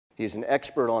He's an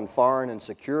expert on foreign and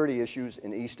security issues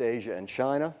in East Asia and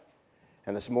China.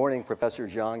 And this morning, Professor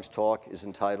Xiang's talk is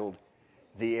entitled,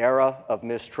 "The Era of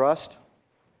Mistrust,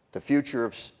 the Future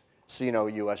of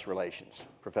Sino-U.S. Relations."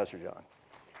 Professor Xiang.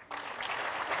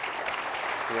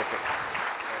 Terrific.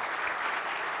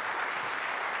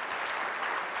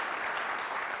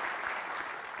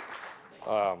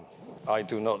 I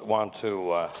do not want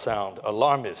to sound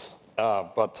alarmist,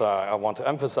 but I want to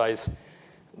emphasize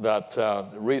that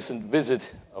the recent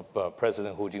visit of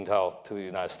President Hu Jintao to the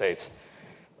United States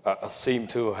seemed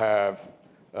to have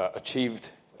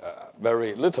achieved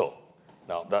very little.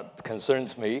 Now, that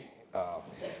concerns me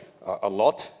a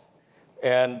lot.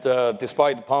 And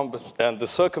despite the pomp and the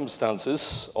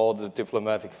circumstances or the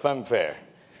diplomatic fanfare,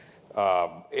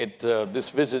 this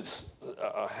visit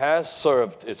has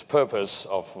served its purpose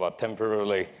of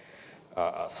temporarily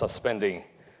suspending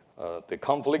the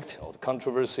conflict or the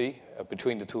controversy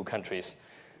between the two countries.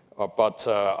 But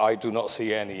I do not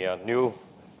see any new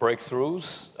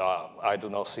breakthroughs. I do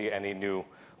not see any new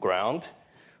ground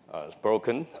is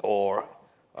broken, or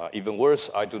even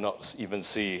worse, I do not even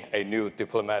see a new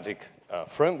diplomatic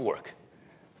framework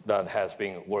that has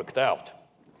been worked out.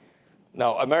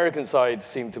 Now, American side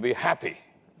seem to be happy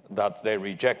that they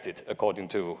rejected, according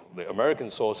to the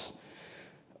American source,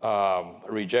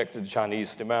 rejected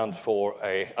Chinese demand for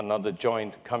another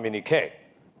joint communique.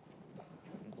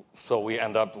 So we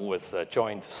end up with a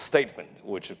joint statement,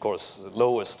 which, of course, the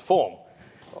lowest form,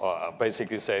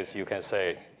 basically says you can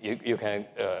say, you can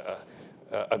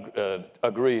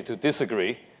agree to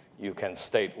disagree, you can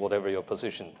state whatever your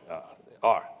position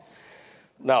are.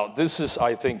 Now, this is,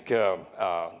 I think,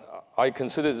 I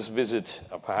consider this visit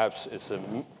perhaps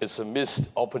it's a missed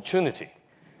opportunity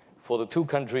for the two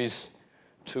countries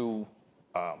to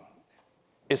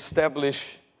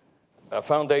establish a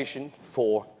foundation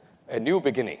for a new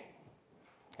beginning,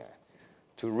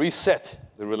 to reset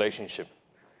the relationship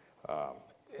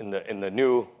in the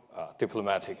new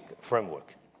diplomatic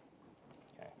framework.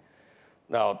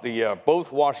 Now,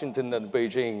 both Washington and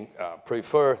Beijing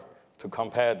prefer to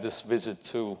compare this visit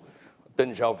to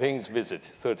Deng Xiaoping's visit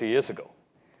 30 years ago.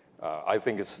 I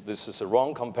think this is a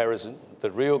wrong comparison. The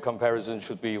real comparison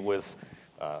should be with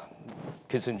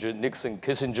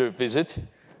Nixon-Kissinger visit,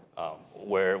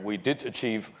 where we did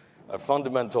achieve a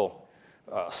fundamental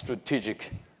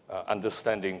strategic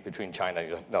understanding between China.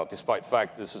 Now, despite the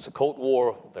fact this is a Cold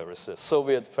War, there is a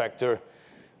Soviet factor,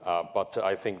 but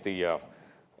I think the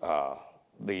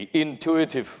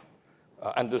intuitive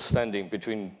understanding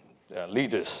between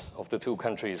leaders of the two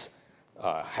countries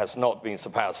has not been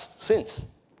surpassed since.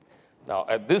 Now,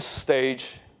 at this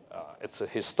stage, it's a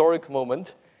historic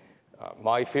moment.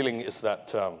 My feeling is that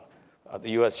the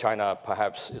US-China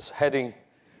perhaps is heading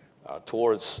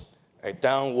towards a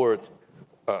downward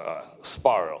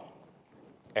spiral,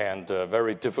 and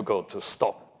very difficult to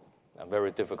stop,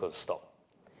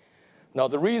 Now,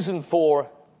 the reason for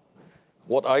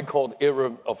what I call the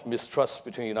era of mistrust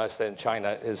between the United States and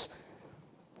China is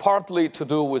partly to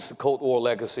do with the Cold War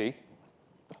legacy.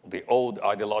 The old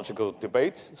ideological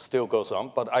debate still goes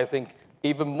on, but I think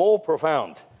even more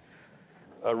profound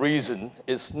reason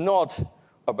is not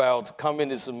about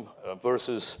communism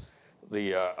versus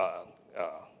the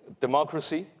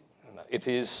democracy. It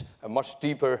is a much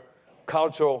deeper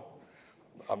cultural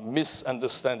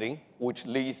misunderstanding which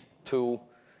leads to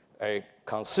a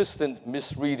consistent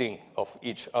misreading of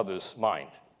each other's mind.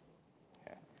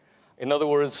 In other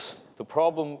words, the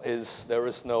problem is there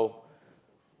is no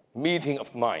meeting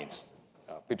of minds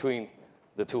between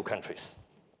the two countries.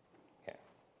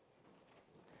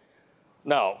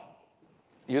 Now,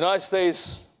 the United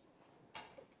States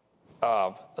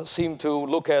seem to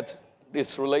look at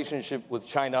this relationship with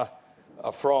China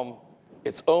from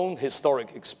its own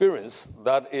historic experience.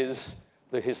 That is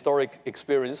the historic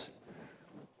experience,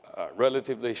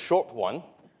 relatively short one,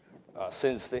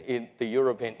 since the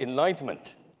European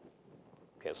Enlightenment.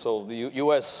 Okay, so the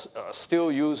US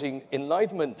still using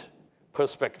Enlightenment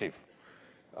perspective,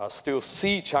 still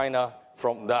see China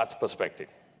from that perspective.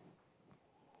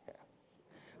 Okay.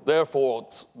 Therefore,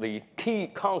 the key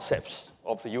concepts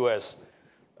of the US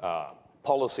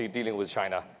policy dealing with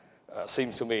China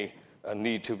seems to me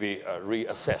need to be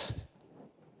reassessed.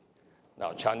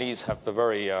 Now, Chinese have the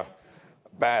very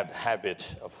bad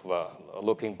habit of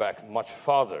looking back much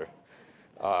farther.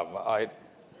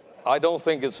 I don't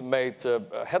think it's made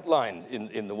a headline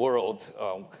in the world.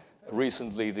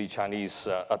 Recently, the Chinese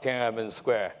at Tiananmen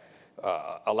Square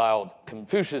allowed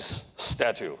Confucius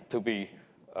statue to be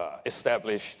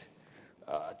established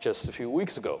just a few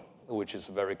weeks ago, which is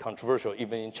very controversial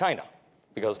even in China,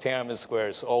 because Tiananmen Square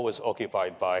is always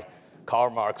occupied by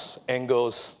Karl Marx,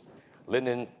 Engels,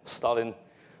 Lenin, Stalin,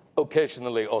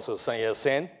 occasionally also Sun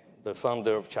Yat-sen, the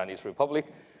founder of Chinese Republic.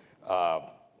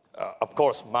 Of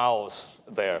course, Mao's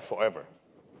there forever.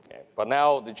 Okay. But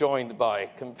now joined by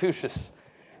Confucius,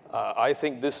 I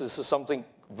think this is something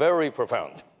very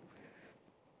profound.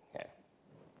 Okay.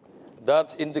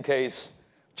 That indicates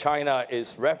China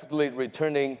is rapidly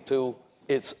returning to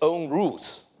its own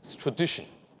roots, its tradition,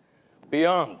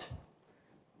 beyond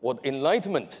what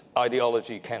Enlightenment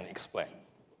ideology can explain.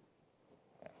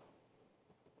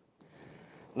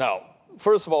 Now,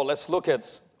 first of all, let's look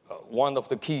at one of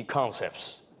the key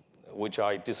concepts, which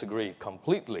I disagree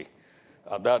completely.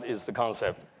 That is the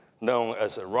concept known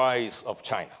as a rise of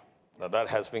China. Now, that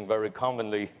has been very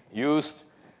commonly used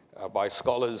by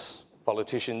scholars,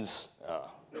 politicians,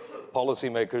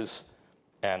 policymakers,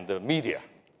 and the media.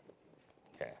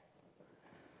 Okay.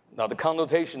 Now, the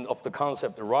connotation of the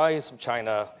concept, the rise of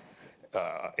China,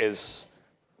 is,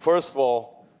 first of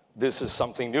all, this is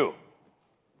something new.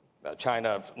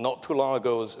 China, not too long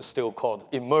ago, was still called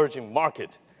emerging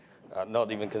market,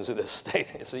 not even considered a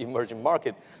state. It's an emerging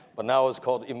market, but now it's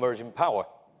called emerging power,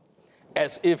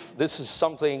 as if this is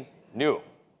something new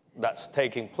that's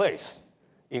taking place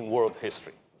in world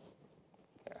history.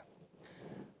 Yeah.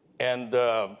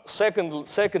 And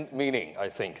second meaning, I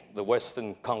think, the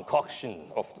Western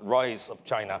concoction of the rise of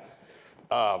China,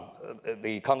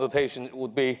 the connotation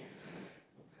would be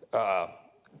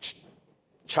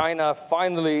China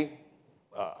finally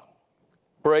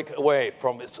break away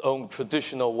from its own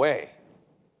traditional way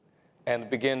and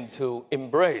begin to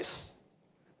embrace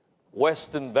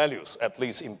Western values, at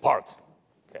least in part.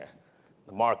 Okay.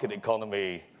 The market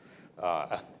economy,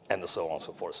 and so on and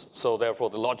so forth. So therefore,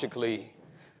 logically,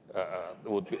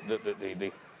 would be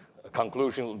the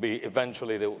conclusion would be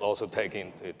eventually they would also take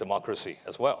in democracy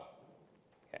as well.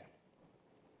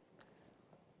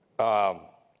 Okay.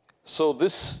 So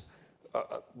this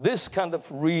kind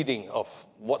of reading of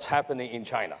what's happening in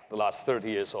China the last 30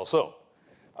 years or so,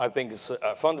 I think is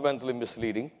fundamentally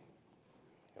misleading.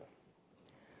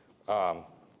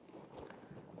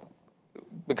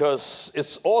 Because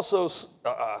it also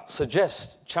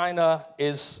suggests China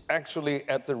is actually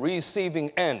at the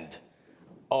receiving end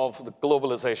of the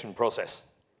globalization process,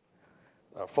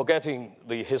 forgetting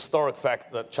the historic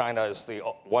fact that China is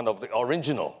one of the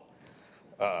original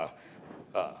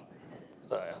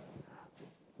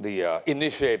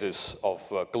initiators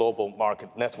of global market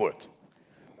network.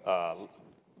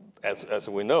 As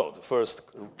we know, the first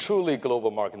truly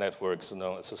global market network is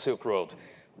known as the Silk Road,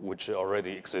 which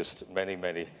already exists many,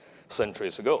 many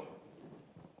centuries ago.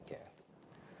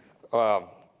 Yeah.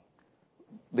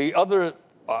 The other,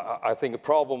 I think,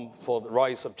 problem for the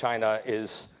rise of China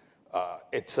is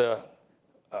it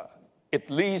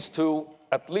leads to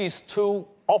at least two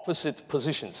opposite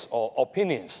positions or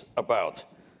opinions about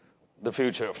the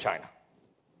future of China.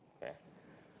 Okay.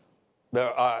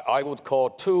 There are, I would call,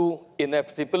 two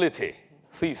inevitability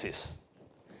theses.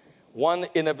 One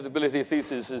inevitability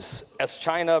thesis is as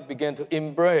China began to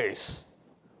embrace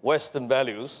Western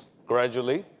values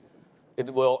gradually,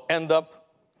 it will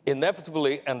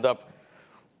inevitably end up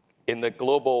in the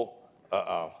global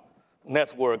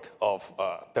network of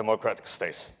democratic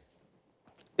states.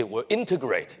 It will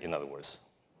integrate, in other words,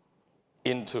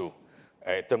 into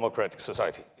a democratic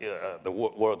society, the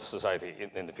world society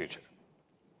in the future.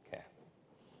 Okay.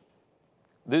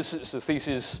 This is the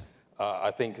thesis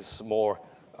I think is more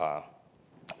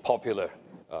popular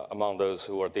among those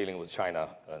who are dealing with China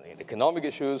in economic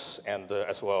issues and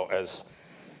as well as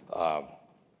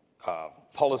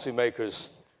policymakers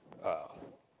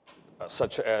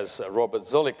such as Robert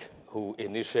Zoellick, who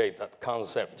initiated that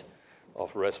concept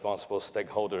of responsible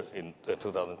stakeholder in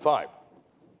 2005.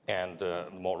 And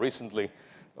more recently,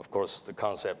 of course, the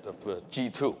concept of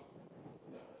G2.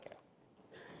 Yeah.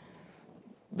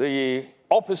 The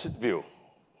opposite view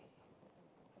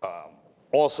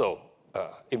also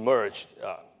emerged,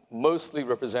 mostly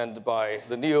represented by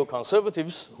the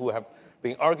neoconservatives who have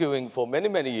been arguing for many,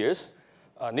 many years.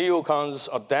 Neocons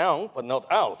are down, but not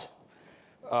out.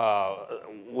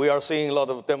 We are seeing a lot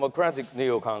of democratic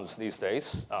neocons these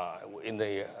days in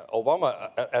the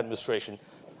Obama administration.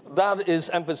 That is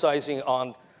emphasizing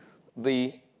on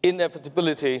the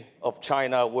inevitability of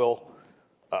China will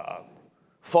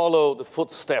follow the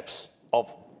footsteps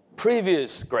of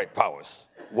previous great powers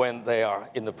when they are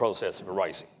in the process of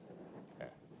rising. Okay.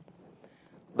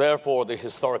 Therefore, the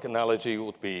historic analogy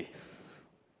would be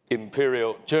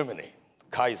Imperial Germany.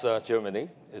 Kaiser Germany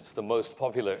is the most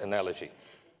popular analogy.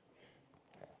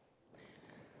 Okay.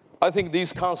 I think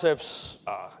these concepts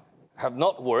have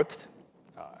not worked,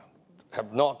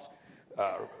 have not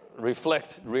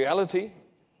reflect reality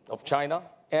of China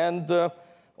And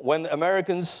when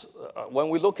Americans, when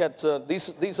we look at,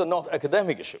 these are not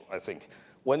academic issues, I think.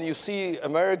 When you see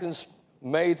Americans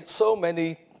made so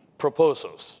many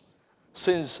proposals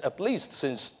at least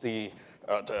since the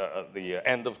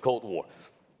end of Cold War,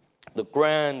 the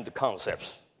grand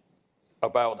concepts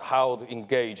about how to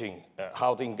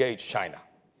engage China,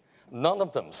 none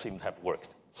of them seem to have worked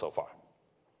so far.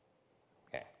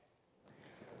 Okay.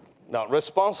 Now,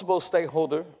 responsible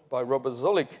stakeholder by Robert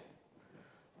Zoellick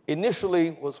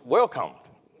initially was welcomed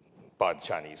by the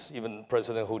Chinese, even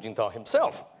President Hu Jintao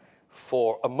himself,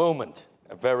 for a moment,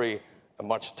 very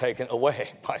much taken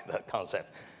away by that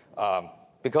concept,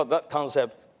 because that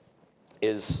concept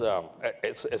is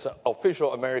it's an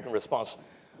official American response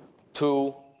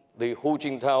to the Hu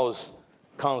Jintao's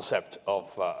concept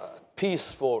of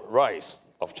peaceful rise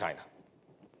of China.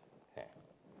 Okay.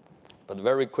 But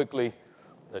very quickly,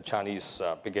 the Chinese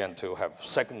began to have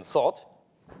second thought,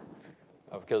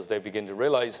 because they begin to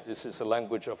realize this is a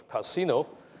language of casino.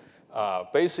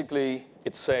 Basically,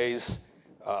 it says,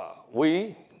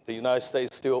 we, the United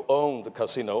States, still own the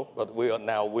casino, but we are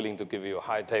now willing to give you a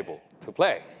high table to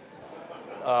play.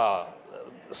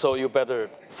 So you better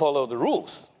follow the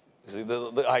rules. See,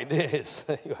 the idea is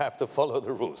you have to follow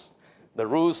the rules. The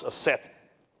rules are set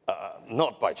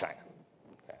not by China.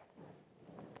 Okay.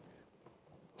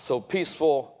 So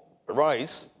peaceful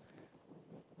rise,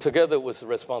 together with the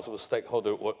responsible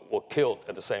stakeholder, were killed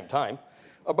at the same time.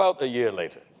 About a year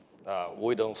later,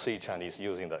 we don't see Chinese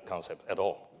using that concept at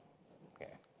all.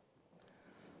 Okay.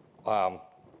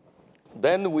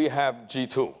 Then we have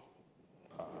G2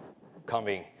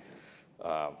 coming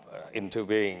into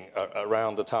being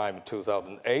around the time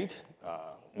 2008.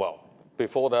 Well,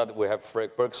 before that, we have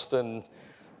Fred Bergston,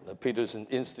 the Peterson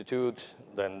Institute,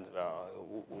 then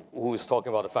who is talking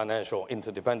about the financial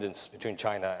interdependence between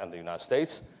China and the United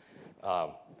States.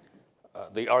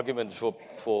 The argument for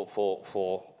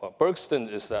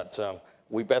Bergston is that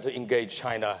we better engage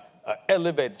China,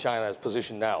 elevate China's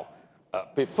position now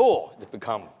before it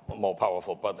become more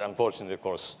powerful. But unfortunately, of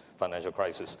course, financial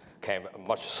crisis came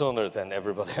much sooner than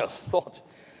everybody else thought.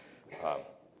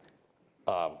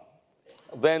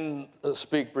 Then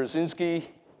Speak Brzezinski,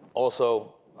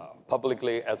 also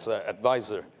publicly as an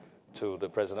advisor to the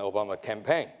President Obama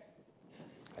campaign,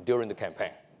 during the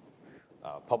campaign,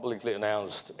 publicly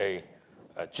announced a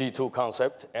G2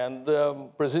 concept, and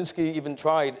Brzezinski even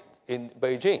tried in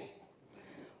Beijing.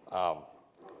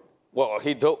 Well,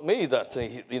 he told me that,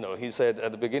 he said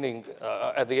at the beginning,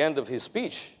 at the end of his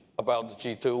speech about the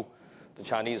G2, the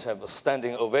Chinese have a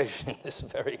standing ovation. It's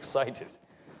very excited.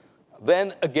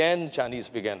 Then again, Chinese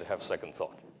began to have second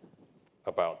thought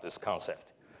about this concept.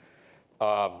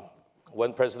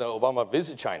 When President Obama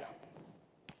visited China,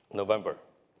 November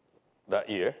that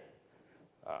year,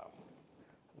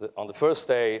 on the first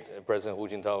day, President Hu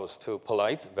Jintao was too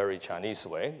polite, very Chinese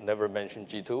way, never mentioned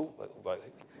G2, but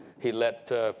he let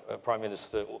Prime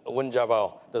Minister Wen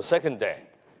Jiabao the second day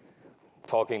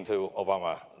talking to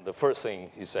Obama. The first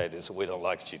thing he said is, we don't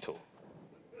like G2.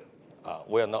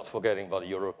 We are not forgetting about the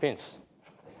Europeans,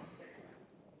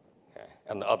 okay,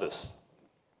 and the others.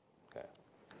 Okay.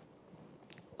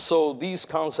 So these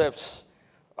concepts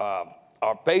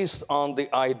are based on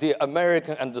the idea,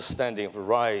 American understanding of the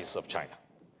rise of China.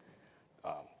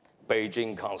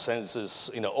 Beijing consensus,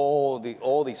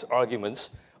 all these arguments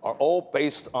are all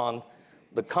based on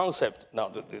the concept. Now,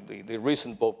 the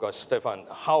recent book by Stefan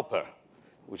Halper,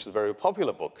 which is a very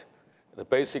popular book, they're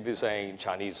basically saying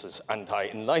Chinese is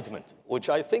anti-enlightenment, which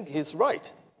I think he's right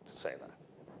to say that.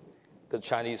 Because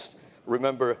Chinese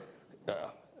remember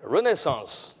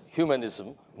Renaissance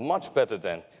humanism much better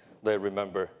than they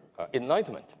remember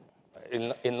enlightenment.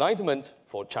 Enlightenment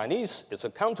for Chinese is a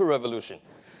counter-revolution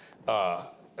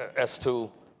as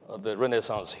to the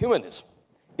Renaissance humanism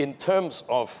in terms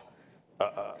of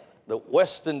the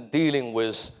Western dealing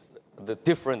with the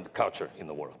different culture in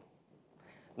the world.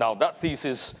 Now, that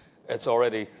thesis has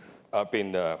already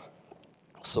been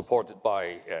supported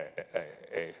by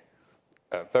a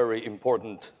very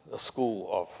important school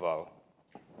of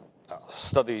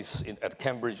studies at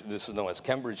Cambridge. This is known as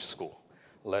Cambridge School,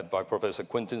 led by Professor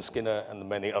Quentin Skinner and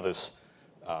many others,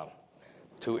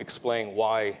 to explain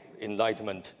why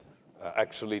Enlightenment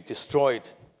actually destroyed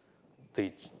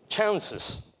the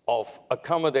chances of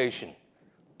accommodation,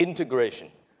 integration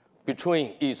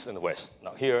between East and West.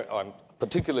 Now, here I'm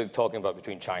particularly talking about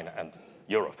between China and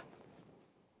Europe.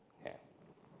 Okay.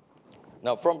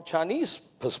 Now, from Chinese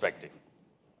perspective,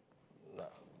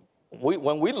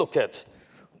 when we look at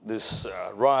this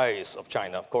rise of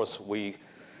China, of course, we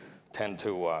tend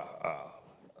to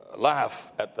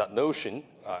laugh at that notion.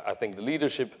 I think the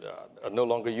leadership no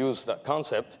longer use that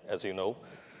concept, as you know.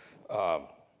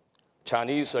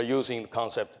 Chinese are using the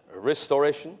concept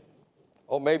restoration,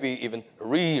 or maybe even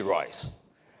re-rise.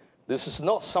 This is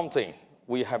not something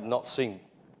we have not seen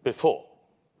before.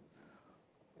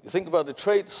 You think about the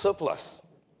trade surplus.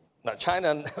 Now,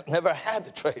 China never had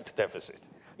a trade deficit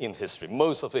in history,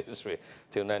 most of the history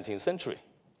till 19th century.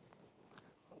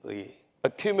 The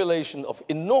accumulation of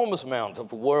enormous amount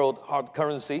of world hard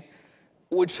currency,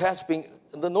 which has been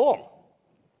the norm.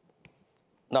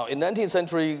 Now, in 19th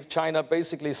century, China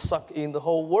basically sucked in the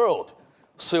whole world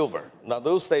silver. Now,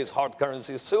 those days, hard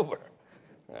currency is silver.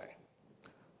 Right.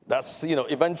 That's,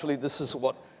 eventually this is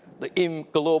what the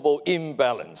global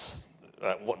imbalance,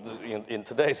 in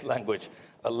today's language,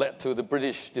 led to the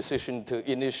British decision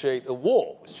to initiate a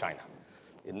war with China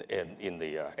in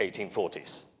the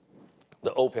 1840s,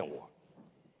 the Opium War.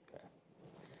 Okay.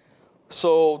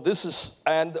 So this is,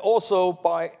 and also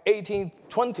by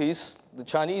 1820s, the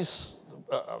Chinese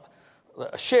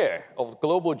share of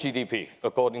global GDP,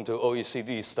 according to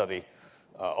OECD study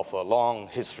of a long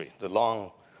history, the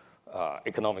long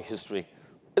economic history,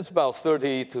 it's about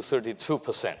 30 to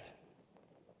 32%. Okay.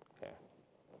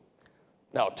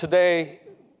 Now, today,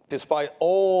 despite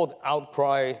all the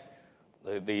outcry,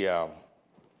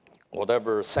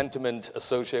 whatever sentiment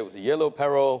associated with the yellow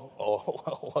peril or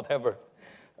whatever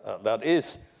that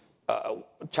is,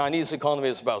 Chinese economy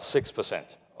is about 6%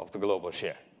 of the global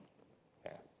share.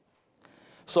 Yeah.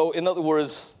 So in other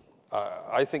words,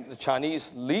 I think the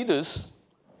Chinese leaders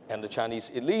and the Chinese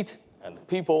elite and the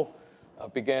people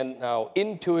began now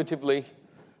intuitively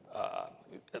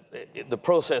the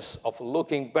process of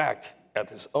looking back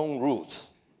at its own roots.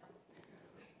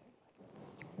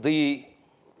 The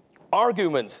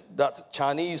argument that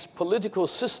Chinese political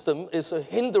system is a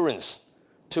hindrance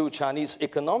to Chinese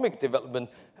economic development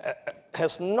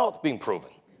has not been proven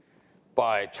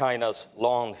by China's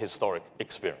long historic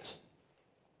experience.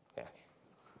 Okay.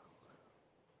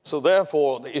 So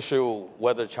therefore, the issue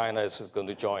whether China is going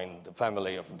to join the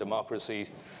family of democracy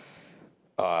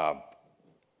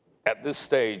at this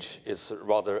stage is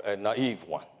rather a naive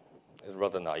one. It's a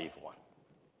rather naive one.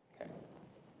 Okay.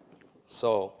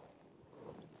 So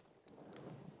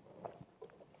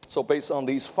based on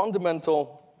these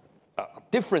fundamental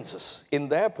differences in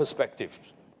their perspective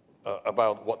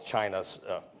about what China's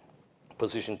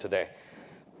position today,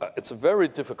 it's very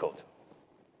difficult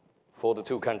for the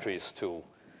two countries to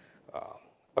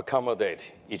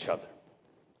accommodate each other's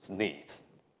needs.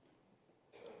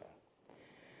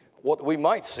 What we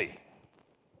might see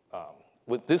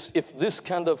with this, if this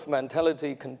kind of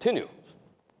mentality continues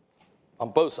on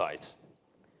both sides,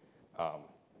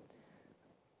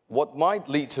 what might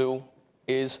lead to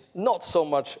is not so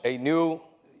much a new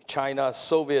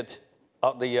China-Soviet,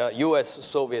 the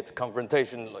US-Soviet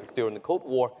confrontation like during the Cold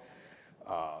War,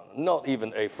 not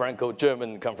even a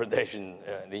Franco-German confrontation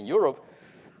in Europe,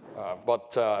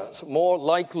 but more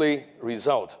likely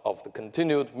result of the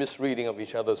continued misreading of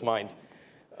each other's mind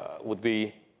would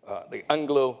be the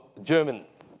Anglo-German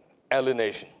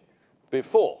alienation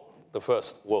before the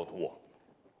First World War.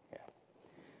 Yeah.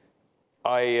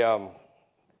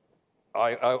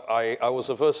 I was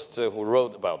the first who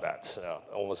wrote about that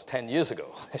almost 10 years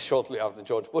ago, shortly after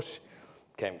George Bush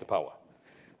came to power.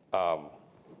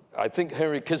 I think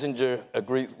Henry Kissinger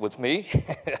agreed with me,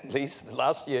 at least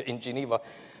last year in Geneva.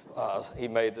 He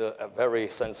made a very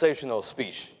sensational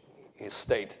speech. He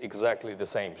stated exactly the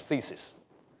same thesis.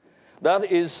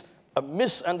 That is a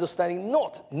misunderstanding,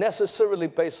 not necessarily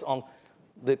based on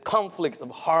the conflict of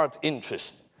hard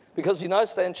interest, because the United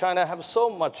States and China have so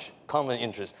much common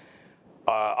interest.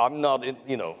 I'm not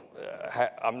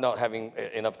having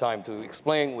enough time to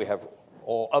explain. We have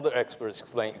all other experts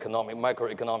explain economic,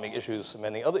 microeconomic issues,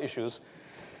 many other issues,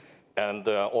 and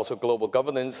also global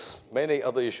governance, many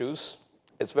other issues.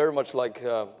 It's very much like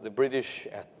the British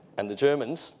and the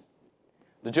Germans.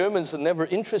 The Germans are never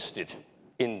interested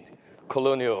in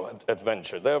colonial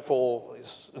adventure. Therefore,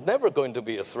 it's never going to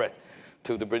be a threat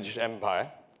to the British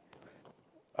Empire.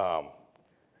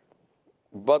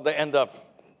 But they end up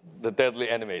the deadly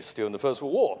enemies during the First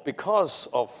World War because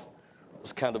of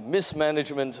this kind of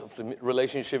mismanagement of the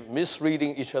relationship,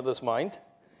 misreading each other's mind.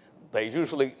 They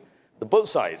usually, both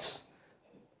sides,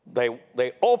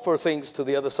 they offer things to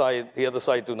the other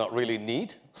side do not really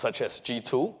need, such as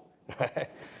G2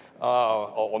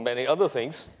 or many other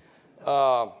things,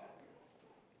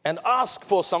 and ask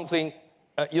for something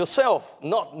yourself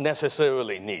not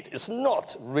necessarily need. It's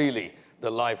not really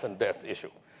the life and death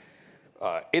issue.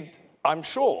 I'm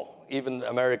sure even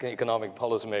American economic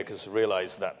policymakers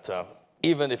realize that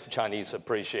even if Chinese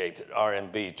appreciate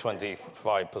RMB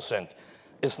 25%,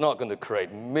 it's not going to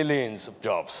create millions of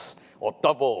jobs or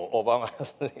double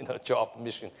Obama's job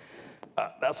mission.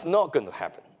 That's not going to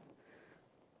happen.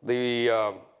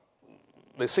 The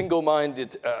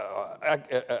single-minded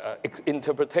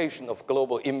interpretation of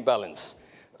global imbalance,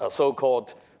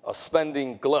 so-called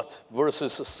spending glut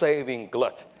versus saving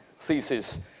glut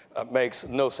thesis makes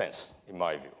no sense, in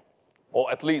my view.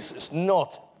 Or at least it's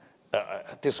not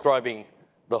describing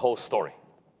the whole story.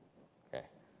 Okay.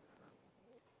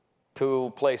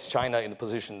 To place China in a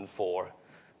position for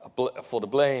the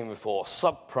blame for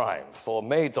subprime, for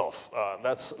Madoff,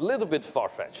 that's a little bit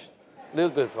far-fetched.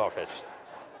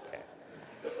 Okay.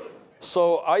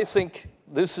 So I think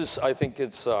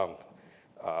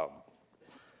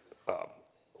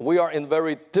we are in a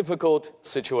very difficult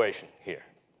situation here,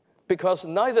 because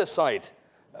neither side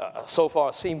so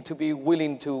far seem to be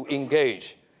willing to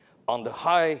engage on the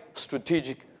high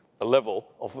strategic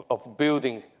level of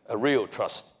building a real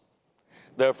trust.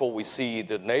 Therefore, we see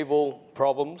the naval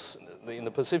problems in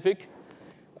the Pacific.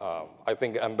 I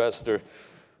think Ambassador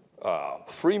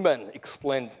Freeman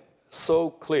explained so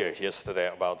clear yesterday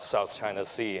about South China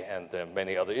Sea and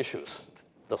many other issues.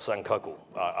 The Sankaku,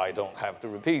 I don't have to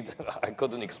repeat. I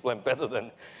couldn't explain better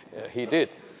than he did.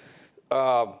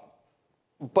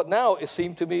 But now it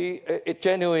seemed to be a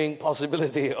genuine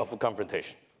possibility of a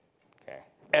confrontation. Okay.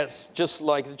 As just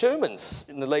like the Germans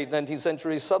in the late 19th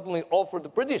century suddenly offered the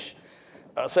British,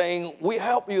 saying, we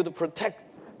help you to protect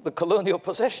the colonial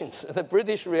possessions. And the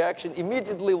British reaction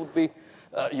immediately would be,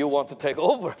 you want to take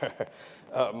over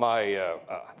my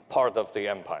part of the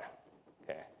empire.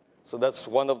 Okay. So that's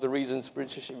one of the reasons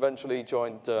British eventually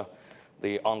joined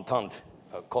the Entente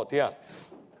Cordiale.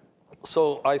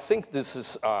 So I think this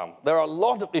is, there are a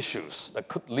lot of issues that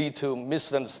could lead to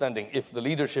misunderstanding if the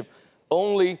leadership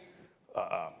only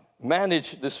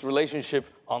manage this relationship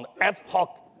on ad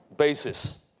hoc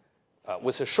basis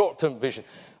with a short-term vision.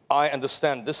 I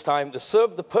understand this time to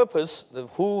serve the purpose,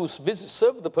 whose visit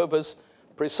served the purpose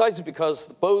precisely because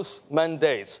both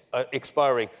mandates are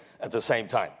expiring at the same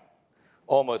time,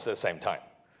 almost at the same time,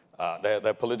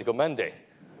 their political mandate.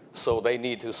 So they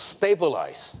need to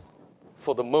stabilize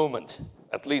for the moment,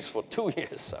 at least for 2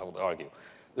 years, I would argue,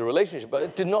 the relationship. But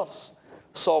it did not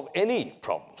solve any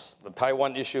problems. The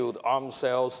Taiwan issue, the arms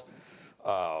sales,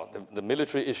 the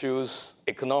military issues,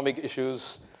 economic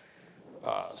issues.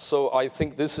 So I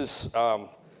think this is, I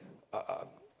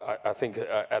think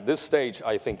at this stage,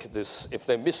 I think this, if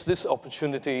they miss this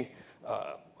opportunity,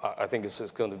 I think it's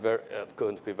going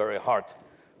to be very hard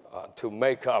to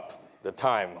make up the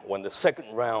time when the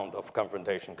second round of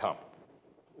confrontation comes,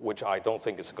 which I don't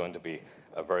think is going to be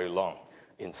very long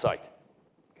in sight.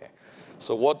 Okay.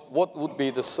 So what would be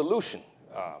the solution,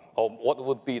 or what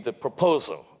would be the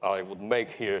proposal I would make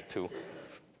here to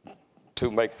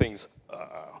make things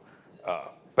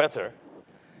better?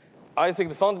 I think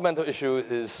the fundamental issue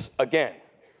is, again,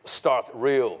 start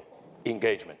real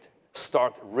engagement,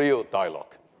 start real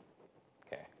dialogue.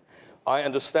 Okay. I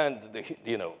understand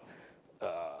the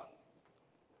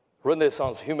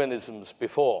Renaissance humanisms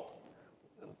before.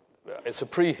 It's a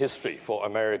prehistory for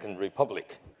American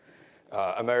Republic.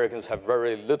 Americans have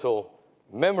very little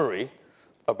memory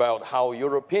about how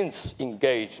Europeans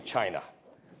engaged China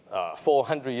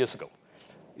 400 years ago.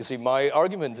 You see, my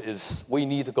argument is we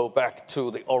need to go back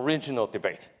to the original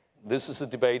debate. This is a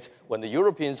debate when the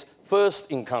Europeans first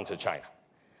encountered China.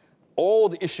 All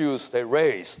the issues they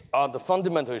raised, the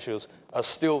fundamental issues, are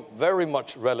still very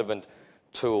much relevant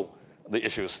to the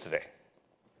issues today.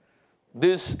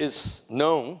 This is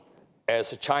known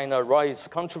as the China rice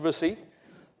controversy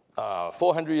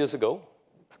 400 years ago,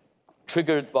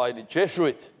 triggered by the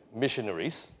Jesuit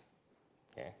missionaries.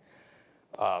 Okay.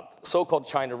 So-called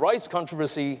China rice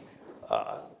controversy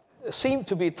seemed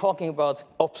to be talking about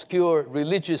obscure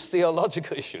religious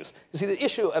theological issues. You see, the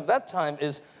issue at that time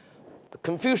is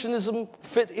Confucianism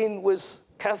fit in with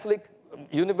Catholic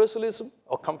universalism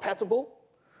or compatible?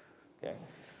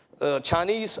 Okay.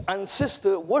 Chinese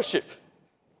ancestor worship,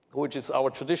 which is our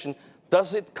tradition,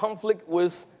 does it conflict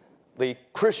with the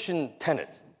Christian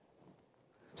tenet?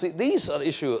 See, these are the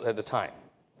issues at the time.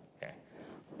 Okay.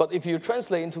 But if you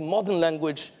translate into modern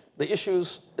language, the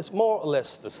issues is more or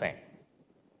less the same.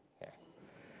 Okay.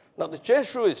 Now, the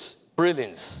Jesuits'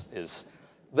 brilliance is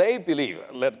they believe,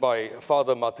 led by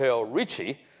Father Matteo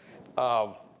Ricci,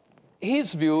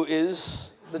 his view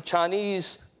is the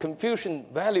Chinese Confucian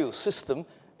value system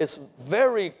is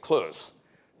very close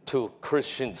to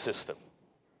Christian system.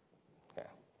 Okay.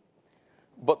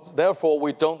 But therefore,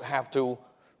 we don't have to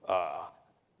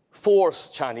force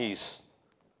Chinese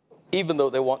even though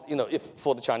they want, if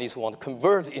for the Chinese who want to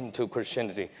convert into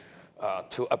Christianity,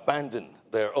 to abandon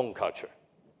their own culture.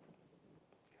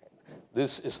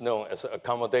 This is known as an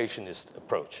accommodationist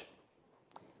approach.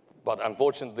 But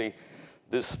unfortunately,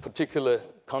 this particular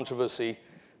controversy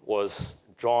was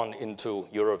drawn into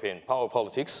European power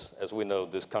politics. As we know,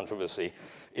 this controversy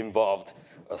involved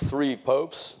 3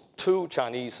 popes, 2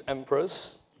 Chinese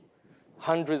emperors,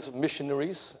 hundreds of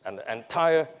missionaries, and the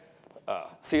entire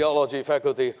theology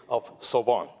faculty of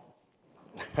Sorbonne.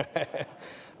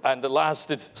 And it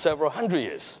lasted several hundred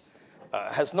years.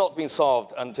 Has not been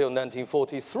solved until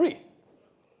 1943.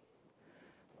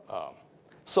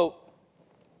 So,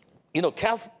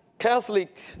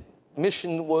 Catholic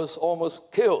mission was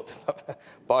almost killed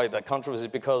by that controversy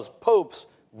because Pope's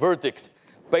verdict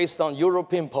based on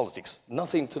European politics,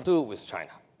 nothing to do with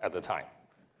China at the time.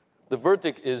 The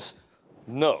verdict is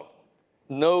no.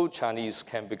 No Chinese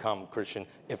can become Christian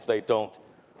if they don't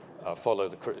follow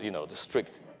the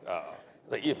strict,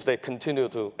 if they continue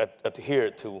to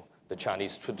adhere to the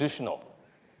Chinese traditional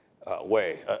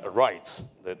rites,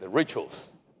 the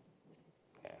rituals.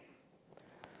 Yeah.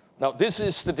 Now, this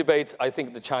is the debate I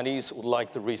think the Chinese would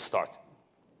like to restart.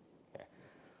 Yeah.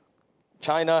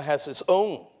 China has its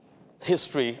own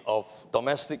history of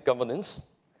domestic governance,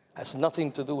 has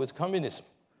nothing to do with communism.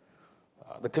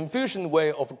 The Confucian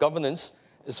way of governance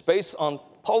is based on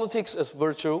politics as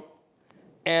virtue,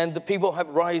 and the people have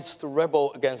rights to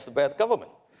rebel against the bad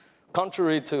government.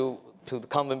 Contrary to the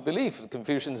common belief,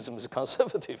 Confucianism is a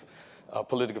conservative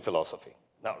political philosophy.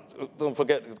 Now, don't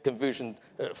forget Confucian's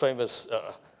famous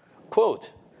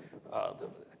quote,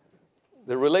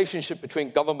 the relationship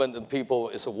between government and people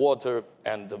is a water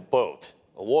and the boat.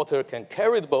 A water can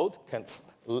carry the boat, can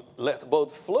let the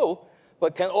boat flow,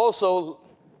 but can also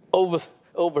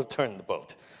overturn the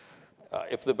boat.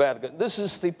 This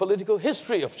is the political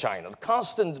history of China, the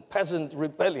constant peasant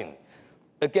rebellion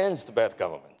against the bad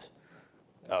government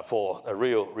for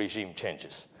real regime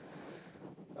changes.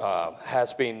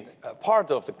 Has been part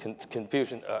of the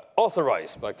Confucian,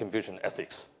 authorized by Confucian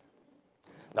ethics.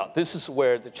 Now, this is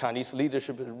where the Chinese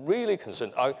leadership is really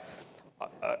concerned.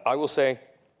 I will say,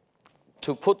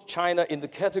 to put China in the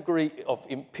category of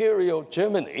imperial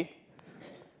Germany,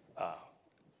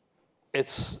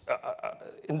 it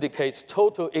indicates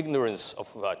total ignorance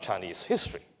of Chinese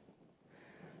history.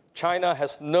 China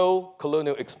has no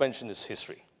colonial expansionist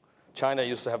history. China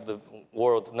used to have the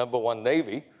world's #1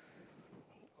 navy.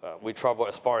 We travel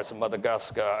as far as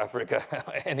Madagascar, Africa,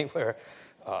 anywhere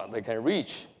they can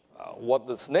reach. What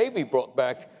this navy brought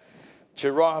back,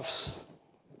 giraffes,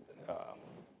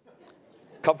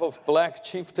 a couple of black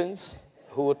chieftains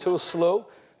who were too slow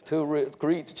to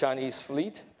greet the Chinese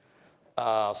fleet,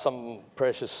 some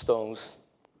precious stones.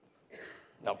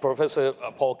 Now, Professor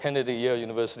Paul Kennedy, Yale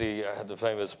University, had the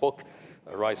famous book,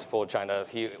 Rise for China.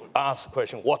 He asked the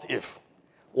question, what if?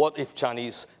 What if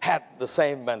Chinese had the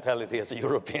same mentality as the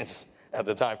Europeans at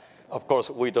the time? Of course,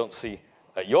 we don't see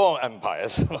your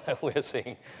empires. We're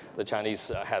seeing the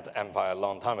Chinese had empire a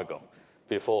long time ago,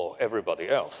 before everybody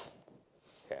else.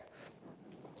 Okay.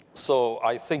 So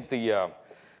I think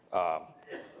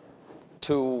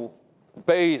to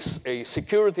base a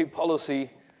security policy,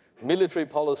 military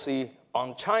policy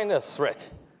on China's threat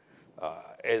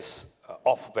is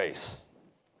off base.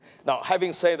 Now,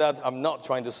 having said that, I'm not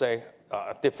trying to say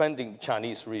defending the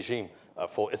Chinese regime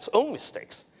for its own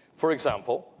mistakes. For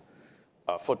example,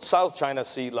 for South China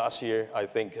Sea last year, I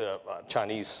think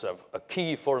Chinese, a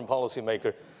key foreign policy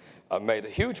maker, made a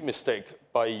huge mistake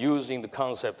by using the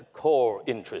concept core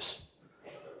interests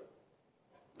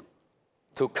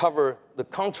to cover the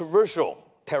controversial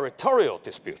territorial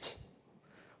disputes.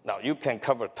 Now, you can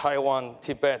cover Taiwan,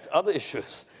 Tibet, other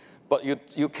issues, but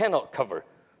you cannot cover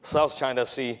South China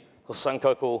Sea,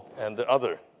 Senkaku, and the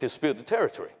other disputed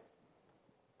territory.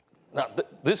 Now,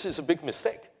 this is a big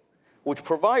mistake, which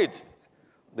provides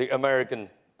the American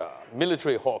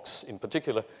military hawks, in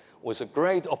particular, with a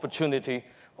great opportunity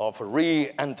of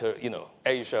re-enter,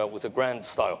 Asia with a grand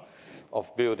style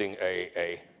of building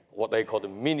what they call the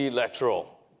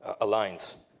minilateral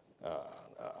alliance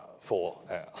for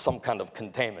some kind of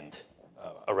containment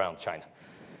around China.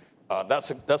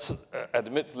 That's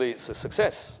admittedly it's a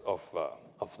success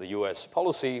of the U.S.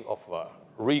 policy of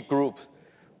regroup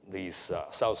these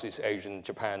Southeast Asian,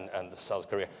 Japan, and South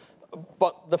Korea.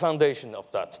 But the foundation of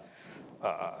that,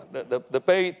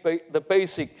 the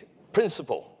basic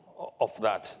principle of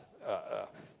that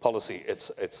policy,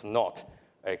 it's not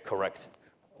a correct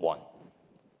one.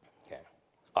 Okay.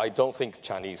 I don't think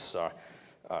Chinese are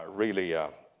really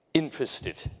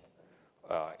interested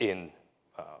in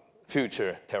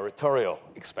future territorial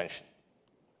expansion.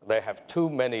 they have too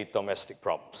many domestic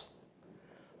problems.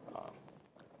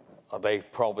 They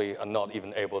probably are not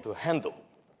even able to handle.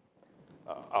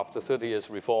 After 30 years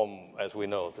reform, as we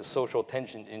know, the social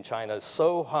tension in China is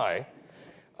so high,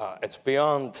 it's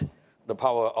beyond the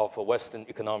power of Western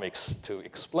economics to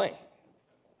explain.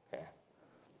 Okay.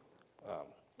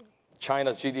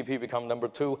 China's GDP become number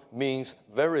 2 means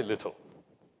very little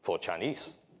for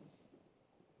Chinese.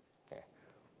 Okay.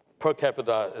 Per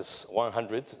capita is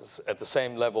 100, it's at the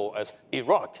same level as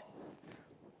Iraq.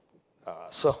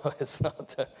 So it's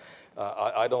not,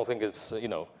 I don't think it's, you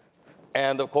know.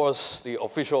 And of course, the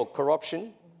official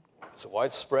corruption is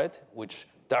widespread, which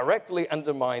directly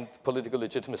undermined political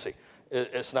legitimacy.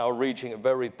 It's now reaching a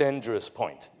very dangerous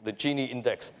point. The Gini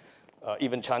index,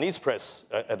 even Chinese press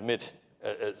admit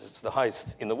it's the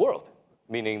highest in the world,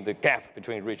 meaning the gap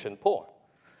between rich and poor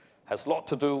has a lot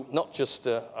to do, not just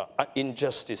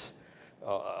injustice,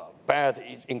 bad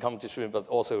income distribution, but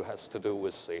also has to do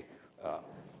with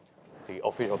the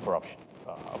official corruption.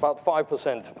 About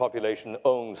 5% population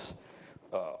owns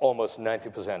almost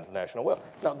 90% national wealth.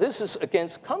 Now, this is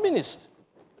against communist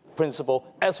principle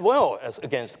as well as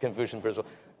against Confucian principle.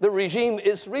 The regime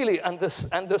is really under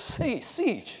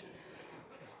siege.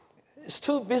 It's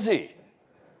too busy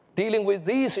dealing with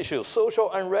these issues,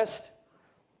 social unrest.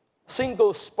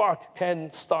 Single spark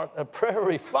can start a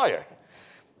prairie fire,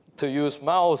 to use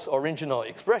Mao's original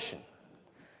expression.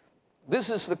 This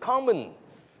is the common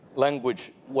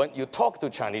language when you talk to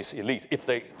Chinese elite, if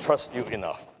they trust you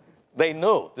enough. They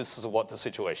know this is what the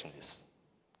situation is.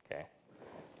 Okay?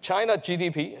 China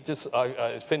GDP, just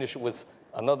I finish with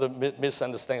another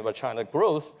misunderstanding about China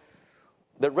growth.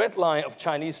 The red line of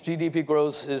Chinese GDP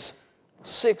growth is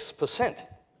 6%.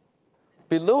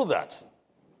 Below that,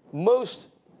 most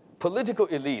political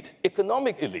elite,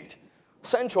 economic elite,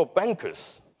 central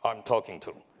bankers I'm talking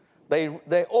to,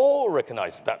 they all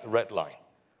recognize that red line.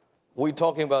 We're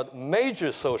talking about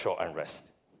major social unrest,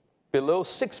 below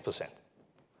 6%.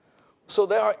 So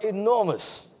there are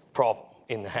enormous problems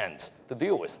in hands to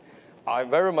deal with. I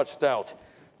very much doubt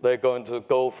they're going to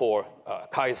go for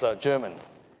Kaiser German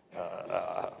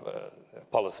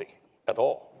policy at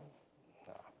all.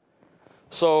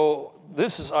 So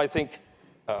this is, I think,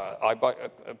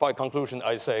 by conclusion,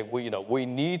 I say we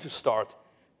need to start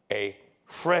a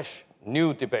fresh,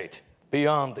 new debate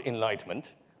beyond the Enlightenment.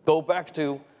 Go back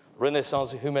to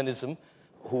Renaissance humanism,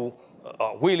 who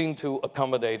are willing to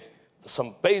accommodate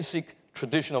some basic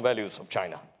traditional values of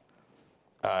China.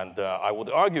 And I would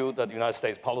argue that the United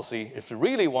States policy, if you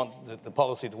really want the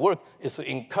policy to work, is to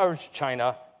encourage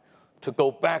China to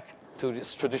go back to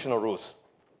its traditional roots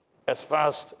as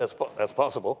fast as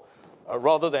possible,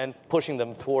 rather than pushing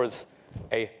them towards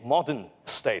a modern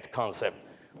state concept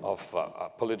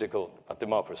of political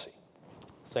democracy.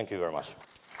 Thank you very much.